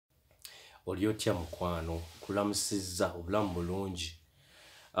Oliotya mukwano kulamusizza obulamu bulungi.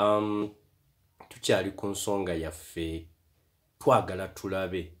 Tukyali ku nsonga yaffe twagala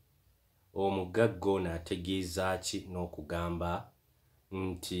tulabe omugagga ono ategeeza ki n'okugamba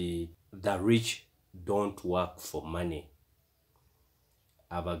nti the rich don't work for money.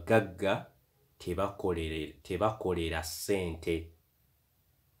 Abagagga tebakolera ssente.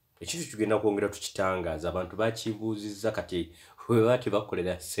 Ekintu tugenda kwongera tukitangaaza abantu bakibuuzizza kati bwe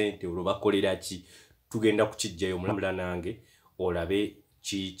tebakolera ssente olwo bakolera ki? Tugenda kukijjayo mulambula nange olabe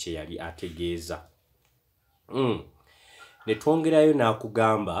ki kye yali ategeeza. Ne twongerayo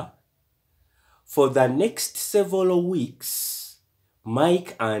n'akugamba for the next several weeks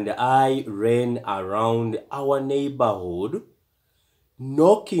Mike and I ran around our neighborhood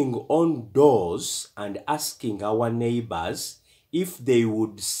knocking on doors and asking our neighbors if they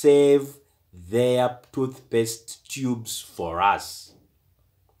would save their toothpaste tubes for us.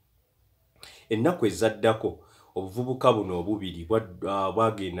 Ennaku ezaddako obuvubuka buno obubiri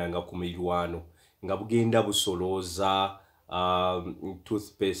bwagendanga ku mirwano nga bugenda busolooza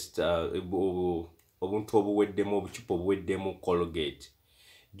toothpaste obuntu obuweddemu obucupa obuweddemu Colgate.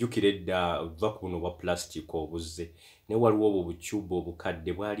 Jjukira edda va ku buno bwa plastic obuzze ne waliwo obwo obucuba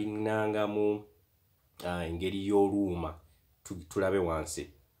obukadde bwalingangamu engeri y'oluuma. Tulabe wansi.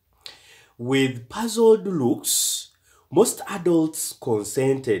 With puzzled looks, most adults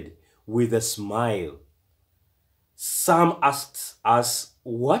consented with a smile. Some asked us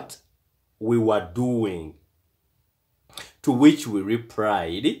what we were doing, to which we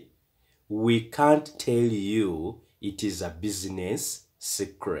replied, we can't tell you, it is a business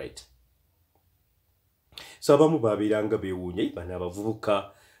secret. So abamu babiranga bewunya bana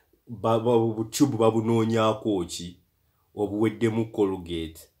abavubuka obucubu babunoonyaako ki obuweddemu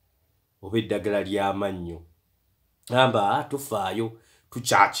Colgate oba eddagala ly'amannyo. Amba tufaayo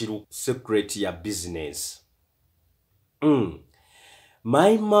tukyakiru secret ya business.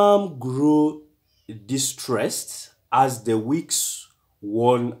 My mom grew distressed as the weeks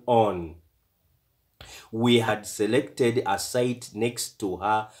wore on. We had selected a site next to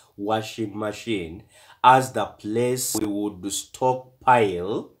her washing machine as the place we would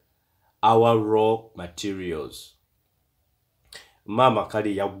stockpile our raw materials. Mama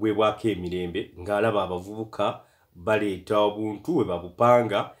kale yaggwebwako emirembe ng'alaba abavubuka baleeta obuntu we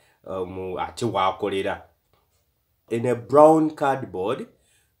babupanga ate waakolera. In a brown cardboard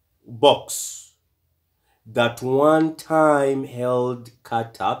box that one time held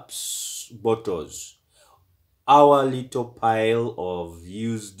cut-ups bottles, our little pile of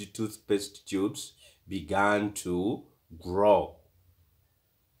used toothpaste tubes began to grow.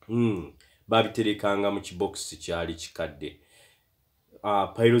 Babiterekanga mu kibox kyali kikadde.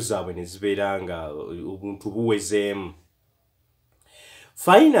 Pile zaabwe ne zibeera nga obuntu buwezeemu.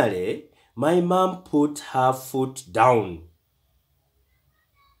 Finally, my mom put her foot down.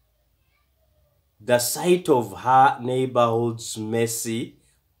 The sight of her neighborhood's messy,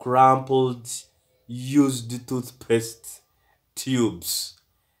 crumpled, used toothpaste tubes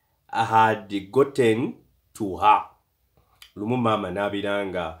had gotten to her. Lumu mama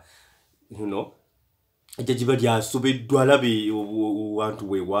nabiranga, ejajiba lyasobeddwa labe wantu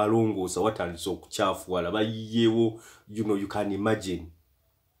we walongoosa watandise okukyafula bayiyeewo, you can imagine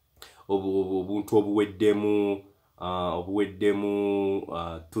obuntu obuweddemu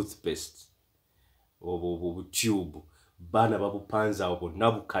toothpaste obutube baana babupanza awo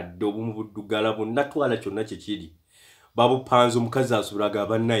bonna bukadde obumu buddugala bonna twala kyonna kyekiri babupanza omukazi asubiraga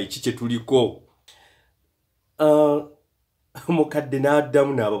bannaye ki kye tuliko. Omukadde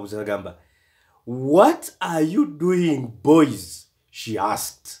n'addamu n'ababuuza agamba, what are you doing boys? She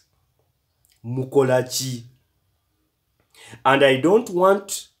asked. Mukola ki? And I don't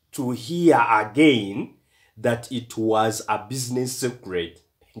want to hear again that it was a business secret.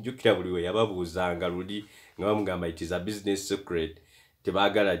 Njukira buli we yababuuzanga luli nga bamugamba it is a business secret.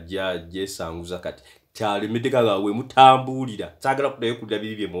 Tebaagala gyesanguza kati kyalemedeka gawe mutambuulira saagala kudayo kudda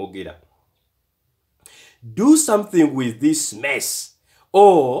biri bye mwogera. Do something with this mess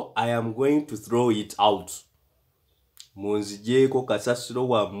or I am going to throw it out. Munzijeeko kasasiro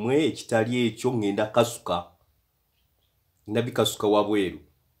wammwe ekitali ekyo ngenda kasuka. Ndabikasuka wabweru.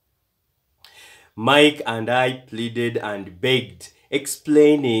 Mike and I pleaded and begged,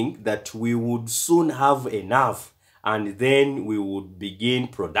 explaining that we would soon have enough and then we would begin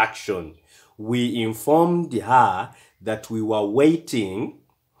production. We informed her that we were waiting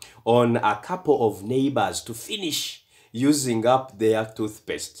on a couple of neighbors to finish using up their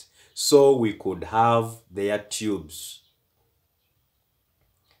toothpaste so we could have their tubes.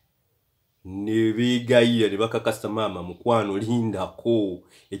 ne beegayira ne bakakasa maama mukwano lindako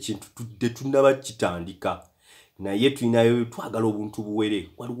ekintu tudde tunnaba kitandika naye tulinayo twagala obuntu buwere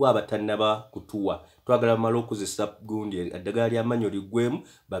waliwo abatannaba kutuwa twagala bamala okozesa gundi eddagala ly'amannyo liggwemu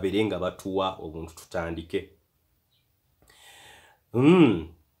babere nga batuwa obuntu tutandike.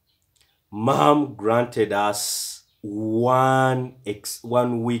 Mom granted us one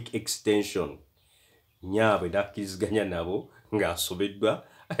week extension. Nyaabwe nakkiriziganya nabo ng'asobeddwa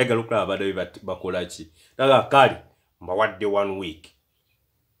ayagala okulaba abadde bakola ki. Daga kale mbawadde 1 week.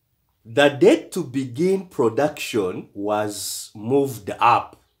 The date to begin production was moved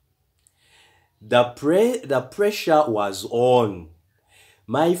up. The pressure was on.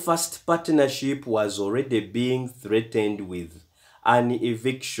 My first partnership was already being threatened with an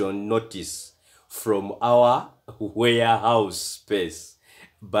eviction notice from our warehouse space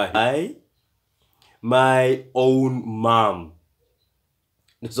by my own mom.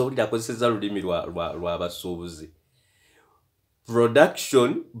 Nzowulira akozesezza lulimi lwa basuubuzi.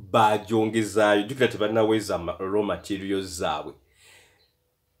 Production bagyongezaayo jukira tebannaweza raw materials zaabwe.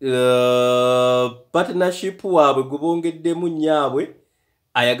 Partnership waabwe gubongeddemu nyaabwe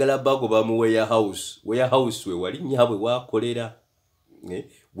ayagala bagoba mu warehouse we wali nyaabwe wakolera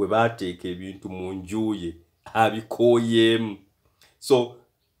bwe baateeka ebintu mu njuye abikooyeemu. So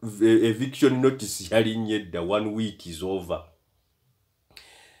eviction notice yali nyedda 1 week is over.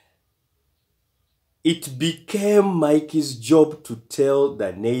 It became Mikey's job to tell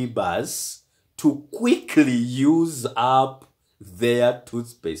the neighbors to quickly use up their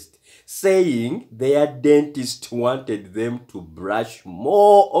toothpaste, saying their dentist wanted them to brush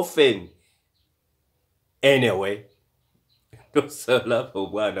more often. Anyway,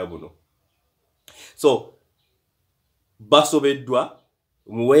 so basobeddwa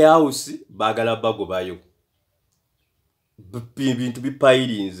mu warehouse bagala bagobayo bintu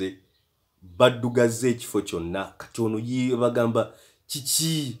bipayirinze baddugaze ekifo kyonna kati ono bagamba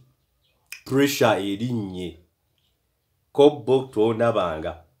kiki pressure erinnye kobbo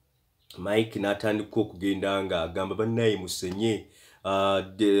tonabanga Mike natandika okugenda nga agamba bannaye musenye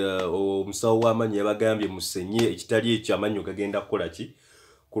omusawo w'amanyi yabagambye musenye ekitali ekyamannyo gagenda kukola ki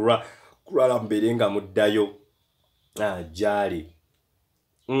kulwala mbere nga muddayo jali.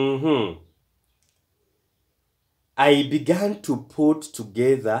 I began to put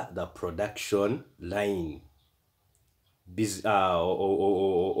together the production line.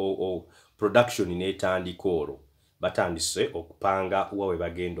 Production inetandika olwo batandise okupanga wawe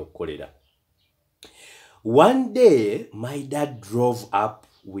bagenda okukolera. One day, my dad drove up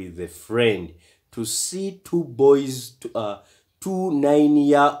with a friend to see two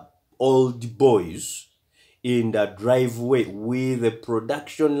 9-year-old boys in the driveway with a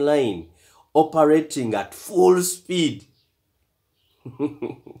production line operating at full speed.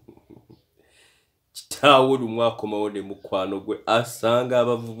 Kitawo lumwakomawo ne mukwano gwe asanga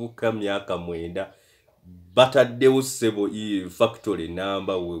abavubuka myaka 9 bataddewo ssebo factory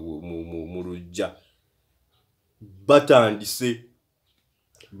namba mu lujja batandise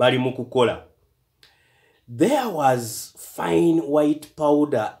bali mu kukola. There was fine white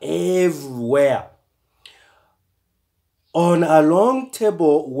powder everywhere. On a long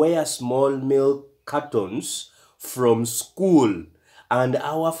table were small milk cartons from school, and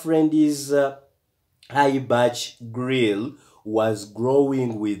our friend's high batch grill was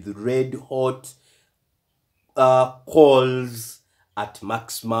glowing with red hot coals at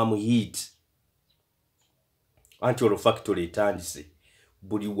maximum heat. Antolo factory etandise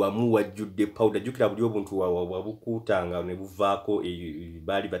buli wamu wajjudde powder jukira buli obuntu wabukuutanga ne buvaako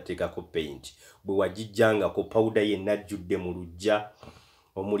baali bateekako paint bwe wagijjangako powder yenna ajjudde mu lujja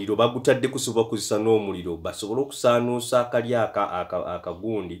omuliro bagutadde kusobola kuzisa n'omuliro basobola okusaanuusa akali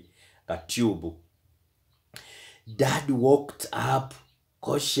akagundi ka tube. Dad walked up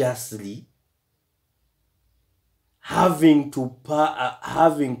cautiously, having to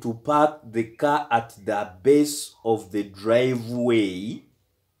park the car at the base of the driveway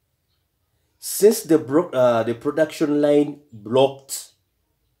since the production line blocked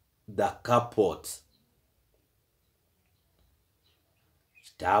the carport.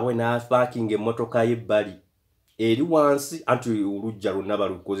 Kitaabwe n'aparking emmotoka y'ebbali eri wansi anti olujja lwonna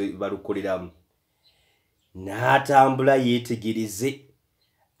balukoleramu. N'atambula yeetegereze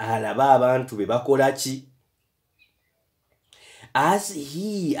alaba abantu be bakola ki. As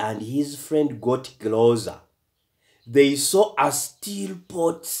he and his friend got closer, they saw a steel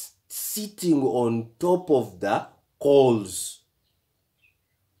pot sitting on top of the coals.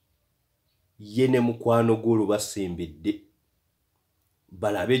 Yene mukwano golo basembedde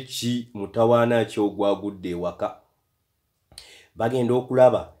balabe ki mutawaana kyogwagudde ewaka. Bagenda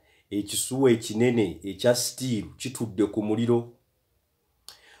okulaba ekisuwa ekinene ekya steel kitudde ku muliro,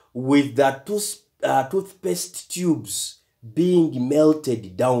 with the toothpaste tubes being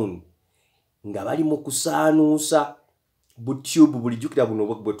melted down, nga bali mu kusaanuusa butube bulijjukira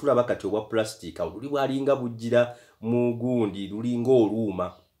buno bwe tulaba kati obwa plastic luli bwalinga bujjira mu gundi lulinga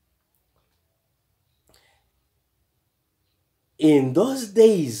oluuma. In those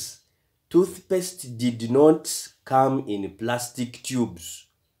days, toothpaste did not come in plastic tubes.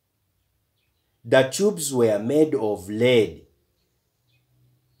 The tubes were made of lead.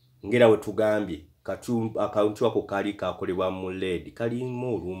 Ngera we tugambye akantu ako kali kakolebwa mu lead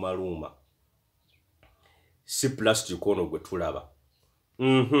kalimu oluuma si plastic ono gwe tulaba.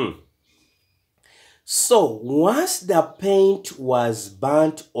 So once the paint was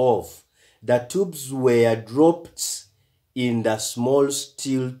burnt off, the tubes were dropped in the small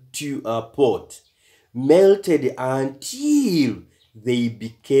steel pot, melted until they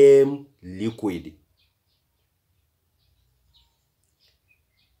became liquid.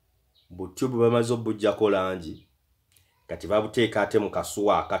 Butube bamaze obujjako langi kati babuteeka ate mu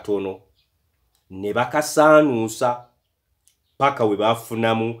kasuwa akatono ne bakasaanuusa paka we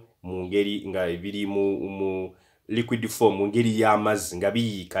bafunamu mu ngeri nga ebiri mu liquid form mu ngeri y'amazzi nga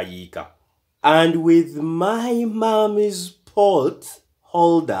biyiikayiika. And with my mom's pot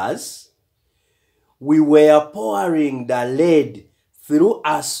holders, we were pouring the lead through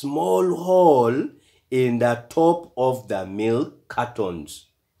a small hole in the top of the milk cartons.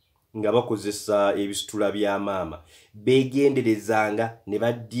 Nga bakozesa ebisitula bya maama begenderezanga ne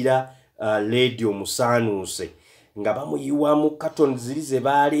baddira leedi omusaanuuse nga bamuyiwa mu carton ziri ze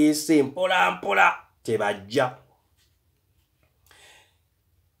baleese mpola mpola tebajja.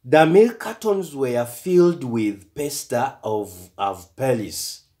 The milk cartons were filled with pasta of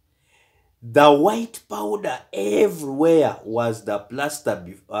pelis. The white powder everywhere was the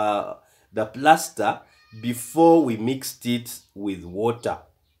plaster before we mixed it with water.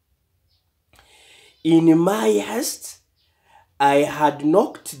 In my haste, I had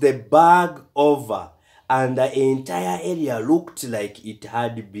knocked the bag over and the entire area looked like it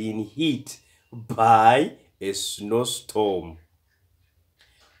had been hit by a snowstorm.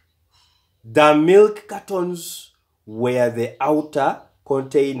 The milk cartons were the outer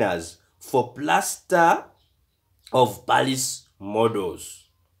containers for plaster of Paris models.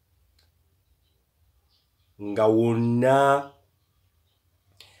 Nga wonna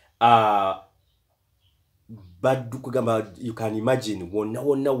baddu kugamba, you can imagine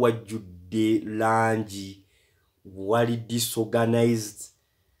wonna wajjudde langi, wali disorganized.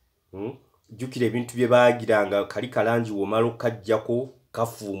 Jukira ebintu bye baagiranga kali kalangi womala okajjako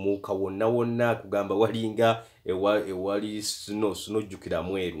kafuumuuka wonna kugamba walinga ewali snow jukira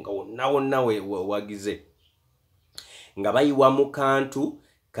mweru nga wonna wagize nga bayiwa mu kantu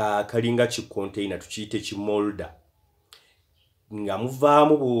kalinga kikontaina tukiyite kimolda nga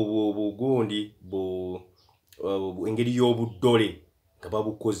muvaamu bugundi engeri y'obuddole nga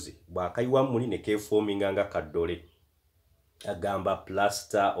babukoze bwakayiwa muli ne keefoominga nga kaddole agamba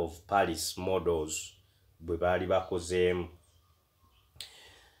plaster of Paris models bwe baali bakozeemu.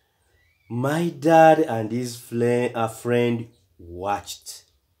 My dad and his friend watched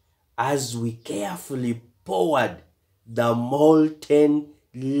as we carefully poured the molten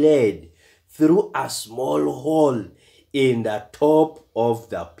lead through a small hole in the top of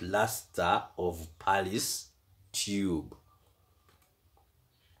the plaster of Paris tube.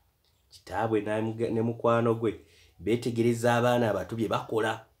 Kitaabwe ne mukwano gwe beetegereza abaana abato bye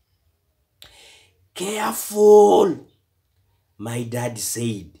bakola. Careful, my dad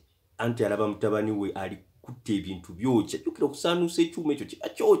said. Anti alaba mutabani we alikutte ebintu byokya jukira okusaanuusa ekyuma ekyo kiba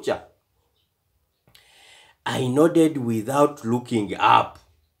kyokya. I nodded without looking up.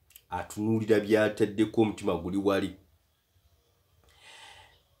 Atunuulira byataddeko omutima guli wali.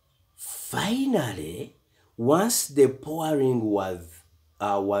 Finally, once the pouring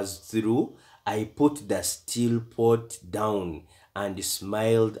was through, I put the steel pot down and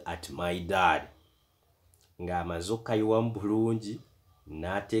smiled at my dad. Nga amaze okayiwamu bulungi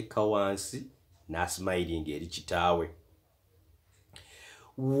n'ateeka wansi n'asmiling eri kitaawe.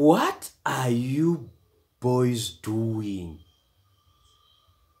 What are you boys doing?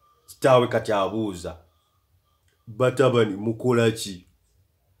 Kitaawe kati abuuza. Batabani mukola ki?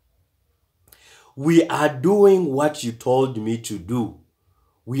 We are doing what you told me to do.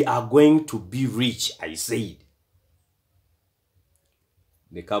 We are going to be rich, I said.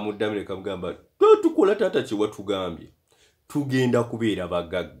 Nekamuddamu nekamugamba, tukola taata kye watugambye. Tugenda kubeera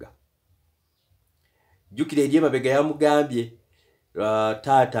bagagga. Jukira eri emabega yamugambye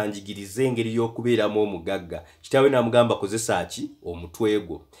taata njigirize engeri y'okubeeramu omugagga. Kitaawe n'amugamba kozesa ki omutwe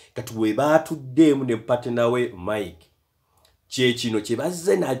gwo. Kati bwe baatuddeemu ne partner we Mike, kye kino kye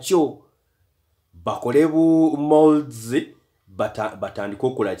bazze nakyo bakole bu molds batandika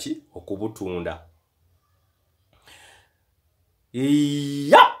okukola ki okubutunda.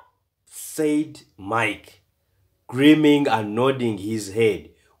 Yep, said Mike, grinning and nodding his head.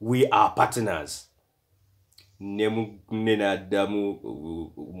 We are partners. Nenadamu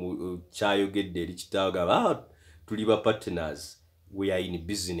chayogedde eri kitaawe gamba tuli ba partners. We are in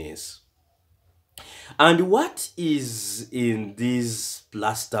business. And what is in these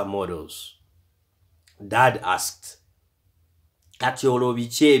plaster models? Dad asked. Kati olwo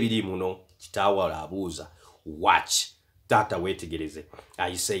biki ebiri muno? Kitaawe abuuza. Watch. Tata wetegereze.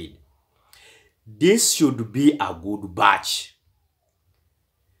 I said, this should be a good batch.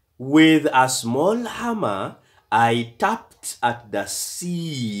 With a small hammer, I tapped at the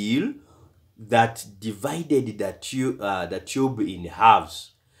seal that divided the tube in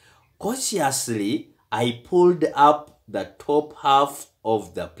halves. Cautiously, I pulled up the top half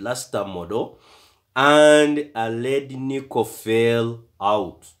of the plaster model and a lead nickel fell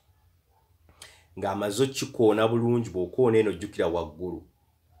out. Ng'amaze okikoona bulungi bw'okoona eno jjukira waggulu.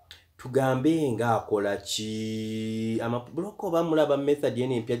 Tugambe ng'akola ki amabuloko oba mulaba method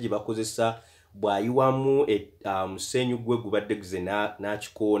eno empya gye bakozesa bw'ayiwamu musenyu gwe gubadde guze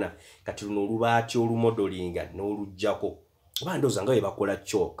n'akikoona kati luno olubaati olumodolinga n'oluggyako. Oba ndowooza nga bwe bakola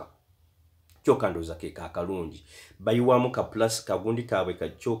cooka ndowooza ke kaakalungi. Bayiwamu kagundi kaabwe ka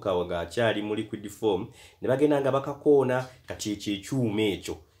cooka ng'akyali mu liquid form ne bagenda nga bakakoona kati ekyuma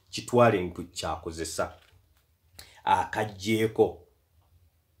ekyo kitwale ntu kyakozesa akagyeko.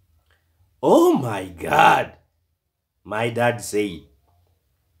 Oh my God, my dad said.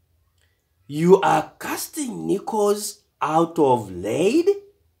 You are casting nickels out of lead?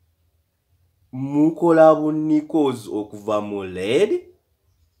 Mukola bu nickels okuva mu lead?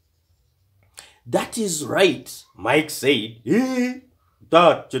 That is right, Mike said.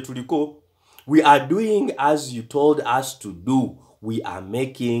 That chetuliko. We are doing as you told us to do. We are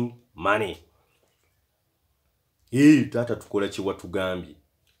making money. Tata tukola ki watugambye.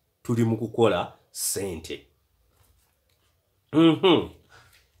 Tuli mu kukola sente.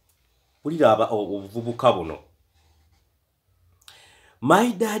 Ulira obuvubuka buno.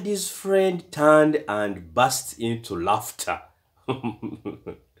 My daddy's friend turned and burst into laughter.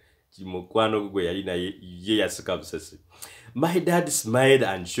 Kimukwano gwe yali naye ye yasika busesi. My dad smiled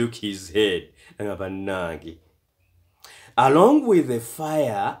and shook his head. Nange. Along with a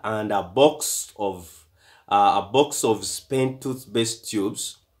fire and a box of spent toothpaste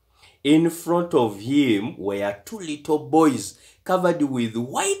tubes, in front of him were two little boys covered with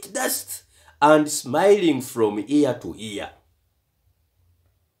white dust and smiling from ear to ear.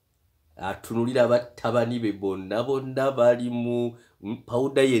 Atunulira batabani be bonna bali mu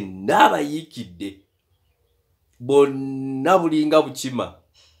powder yenna abayiikidde. Bonna bulinga bukima.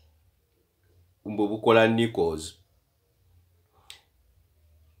 Mbu bukola nickels.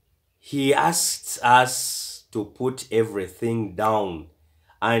 He asked us to put everything down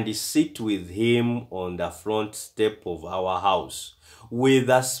and sit with him on the front step of our house. With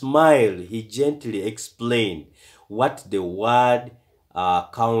a smile, he gently explained what the word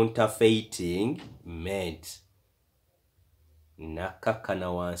counterfeiting meant.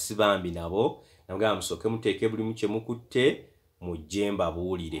 Nakakana wansi bambi nabo namugamba musoke muteeke buli mu kye mukutte mujje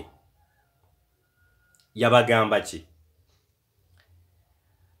mbabuulire. Yabagamba ki?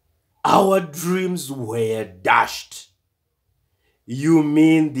 Our dreams were dashed. You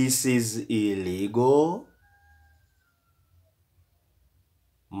mean this is illegal?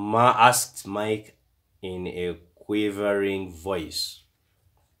 Ma asked Mike in a quivering voice.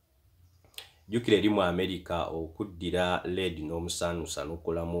 Jukira eri mu America okuddira lead n'omusaanuusa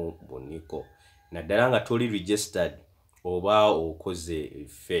n'okolamu buniko. Naddala nga toli registered oba okoze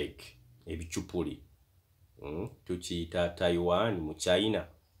fake ebichupuli. Tukiyita Taiwan mu China.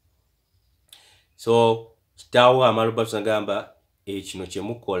 So kitaawo amaluba tusagamba ekino kye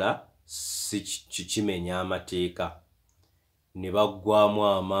mukola si kikimenya amateeka. Ne baggwamu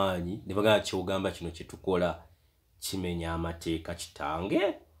amaanyi ne bagamba kyogamba kino kye tukola kimenya amateeka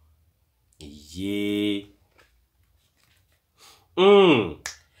kitange. Ye.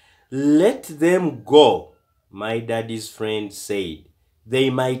 Let them go, my daddy's friend said. They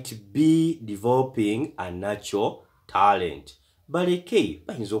might be developing a natural talent. Baleke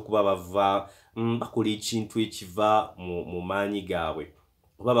bayinza okuba bava bakola ekintu ekiva mu maanyi gaabwe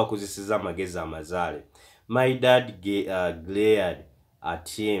oba bakozeseza amagezi amazaale. My dad glared at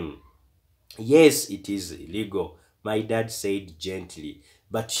him. Yes, it is illegal, My dad said gently,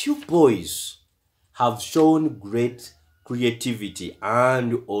 but you boys have shown great creativity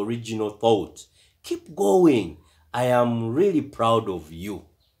and original thought. Keep going. I am really proud of you.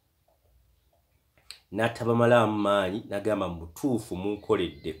 Natabamala amaanyi nagamba mutuufu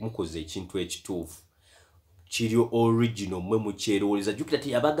mukoze ekintu ekituufu. Kiri original mwe mukyerowoleza. Jjukira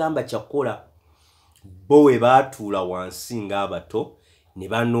teyabagamba kyakola. Bo we baatuula wansi ng'abato ne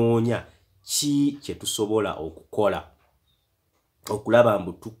banoonya ki kye tusobola okukola. Okulaba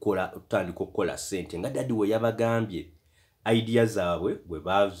mbu tutandika okukola ssente. Nga dadi we yabagambye idea zaabwe bwe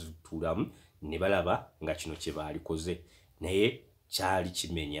baazituulamu ne balaba nga kino kye baalikoze. Naye kyali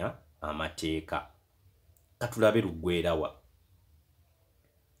kimenya amateeka. Katulabe luggweerawa.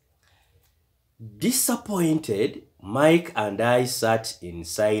 Disappointed, Mike and I sat in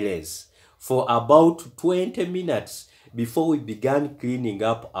silence for about 20 minutes before we began cleaning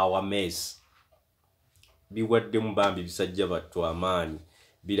up our mess. Biwaddemu bambi Basajja battu amaanyi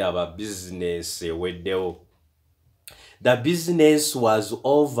biraba business eweddewo. The business was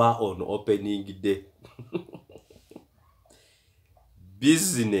over on opening day.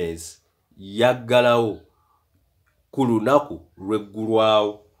 Business yaggalawo ku lunaku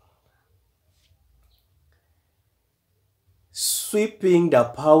lweggulwawo. Sweeping the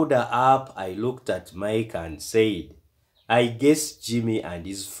powder up, I looked at Mike and said, I guess Jimmy and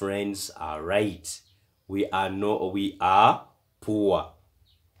his friends are right. We are poor.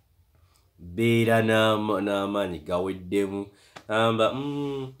 Beera n'amaanyi gaweddemu.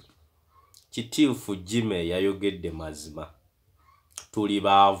 Kitiifu Jimmy yayogedde mazima. Tuli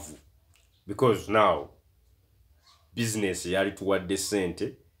baavu. Because now, business yali tuwadde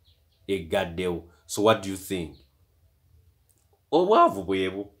ssente eggaddewo. So what do you think? Obwavu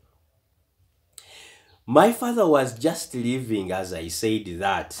bwebu. My father was just leaving as I said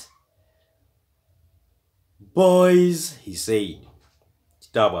that. Boys, he said.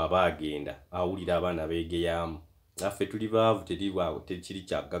 Kitabo abagenda awulira abaana beegeyaamu. Naffe tuli baavu tekiri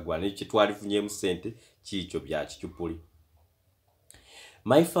kyagaggwa n'ekyo twalifunyemu ssente kiikyo bya kicupuli.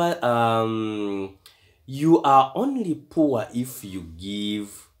 My father, you are only poor if you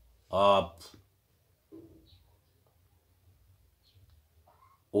give up.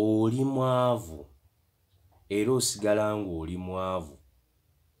 Oli mwavu era osigala ng'oli mwavu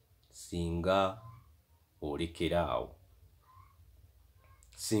singa olekeraawo,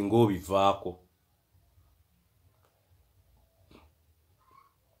 singa obivaako.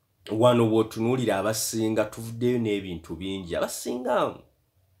 Wano bw'otunuulira abasinga tuvuddeyo n'ebintu bingi. Abasinga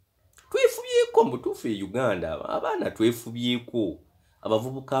twefubyeko mu butuufu e Uganda. Abaana twefubyeko.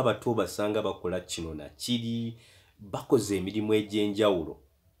 Abavubuka abato basanga bakola kino na kiri, bakoze emirimu egy'enjawulo.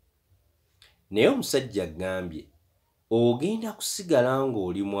 Naye omusajja agambye ogenda kusigala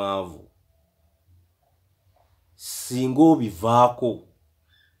ng'oli mwavu singa obivaako,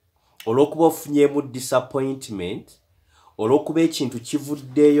 olw'okuba ofunyemu disappointment, olw'okuba ekintu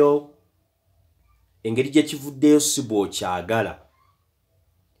kivuddeyo, engeri gye kivuddeyo si bw'okyagala,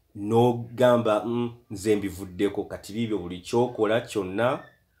 n'ogamba nze mbivuddeko, kati biibyo buli kyokola kyonna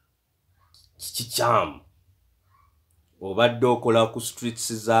kikyamu. Obadde okola ku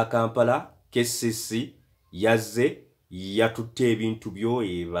streets za Kampala, KCC yazze yatutte ebintu byo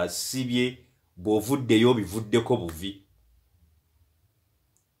ebasibye, bw'ovuddeyo bivuddeko buvi.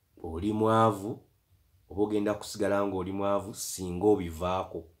 Oli mwavu, oba ogenda kusigala ng'oli mwavu singa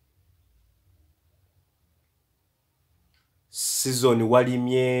obivaako. Season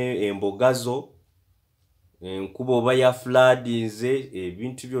walimye emboga zo, enkuba oba ya floodinze,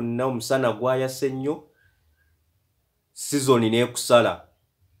 ebintu byonna omusana gwayase nnyo, season n'ekusala.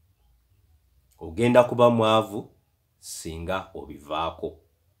 Ogenda kuba mwavu singa obivaako.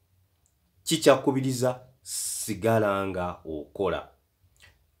 Kikyakubiriza sigala nga okola.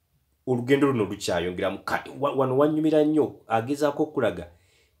 Olugendo luno lukyayongeramu. Wano wanyumira nnyo agezaako okulaga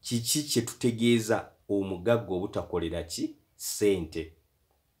kiki kye tutegeeza omugagga obutakolera ki ssente.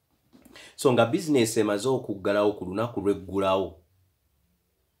 So nga bizinesi emaze okuggalawo ku lunaku lw'eggulawo,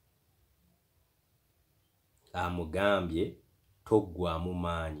 amugambye toggwamu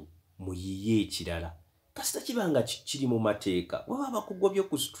maanyi, muyiye ekirala. Kasita kibanga kiri mu mateeka, waba bakugobye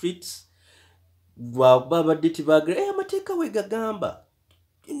ku streets, babadde tibagala, amateeka we gagamba.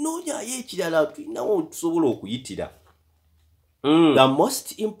 Noonyayo ekirala, tulinawo tusobola okuyitira. The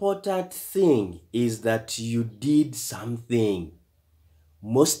most important thing is that you did something.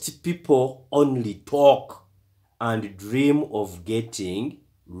 Most people only talk and dream of getting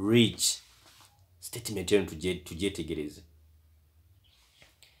rich. Statement eno tugyetegereze.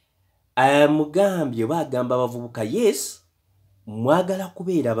 Mugambye bagamba abavubuka, yes, mwagala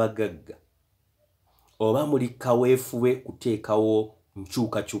kubeera bagagga. oba muli kaweefuwe kuteekawo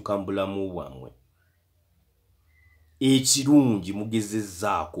nkyukakyuka mu bulamu bwammwe. Ekirungi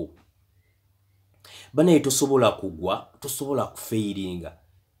mugezezzaako. Banaye tosobola kugwa, tosobola kufairinga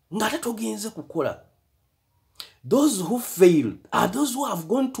ng'ate togenze kukola. Those who failed are those who have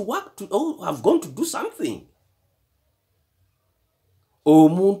gone to work or have gone to do something.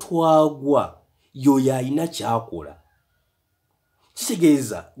 Omuntu agwa yoyo alina kyakola.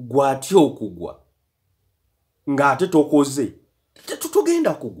 Kitegeeza gw'atya okugwa ng'ate tokoze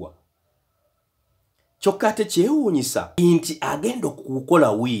tetugenda kugwa. Kyokka ate kyewuunyisa nti agenda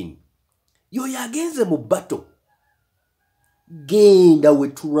okukola win. Yoyo agenze mu bato. Genda we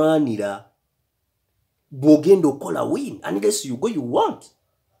tulwanira. Bw'ogenda okukola win unless you go you want.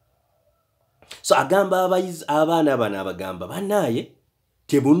 So agamba abaana bano abagamba bannaaye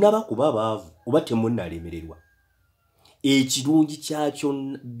temunnaba kuba baavu oba temunnalemererwa. Ekirungi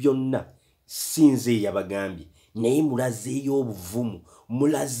kyakyo byonna sinze yabagambye naye mulazeeyo obuvumu.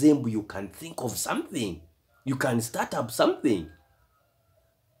 Mulaze mbu you can think of something. You can start up something.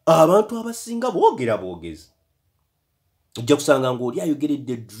 Abantu abasinga boogera boogezi. Ojja kusanga ng'oli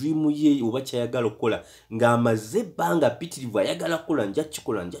ayogeredde dream ye oba kyayagala okukola ng'amaze ebbanga ppitirivu ayagala kukola nja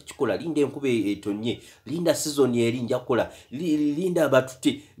kikola linda enkuba etonnye linda season eri nja kukola linda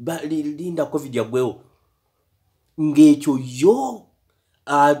batute linda covid yagwewo ng'ekyo yo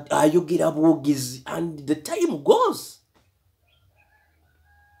ayogera bwogezi and the time goes.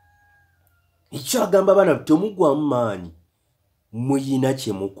 Ekyo agamba bana temugwamu maanyi muyina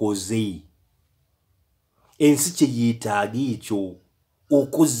kye mukoze. Ensi kye yeetaaga ekyo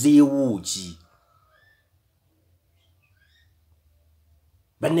okozeewo ki?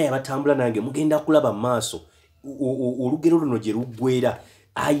 Bannaye batambula nange mugenda kulaba maaso olugero luno gye luggwera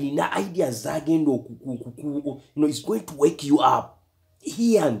ayina ideas zagenda is going to wake you up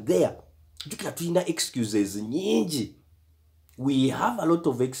here and there. Jukira tulina excuses nyingi. We have a lot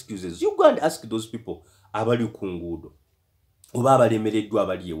of excuses. You go and ask those people abali ku nguudo oba abalemereddwa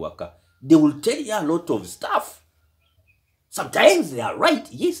abali ewaka. They will tell you a lot of stuff. Sometimes they are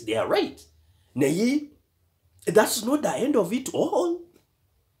right. Yes, they are right. Naye, that's not the end of it all.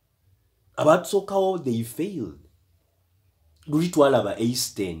 About so they failed. Luli twalaba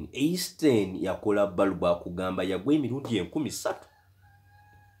Einstein yakola balubu akugamba yagwa emirundi 13.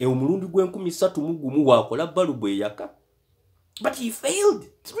 Omulundi gwe 13 mugumu wakola balubu eyaka. But he failed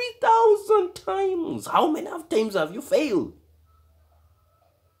 3,000 times. How many times have you failed?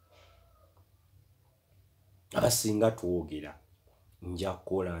 Abasinga twogera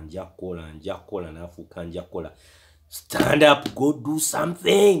njakola nafuuka njakola. Stand up, go do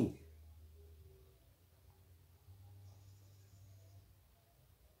something.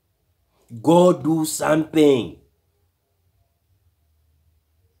 Go do something.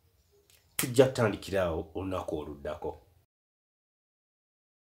 Tujja kutandikirawo olunaku oluddako.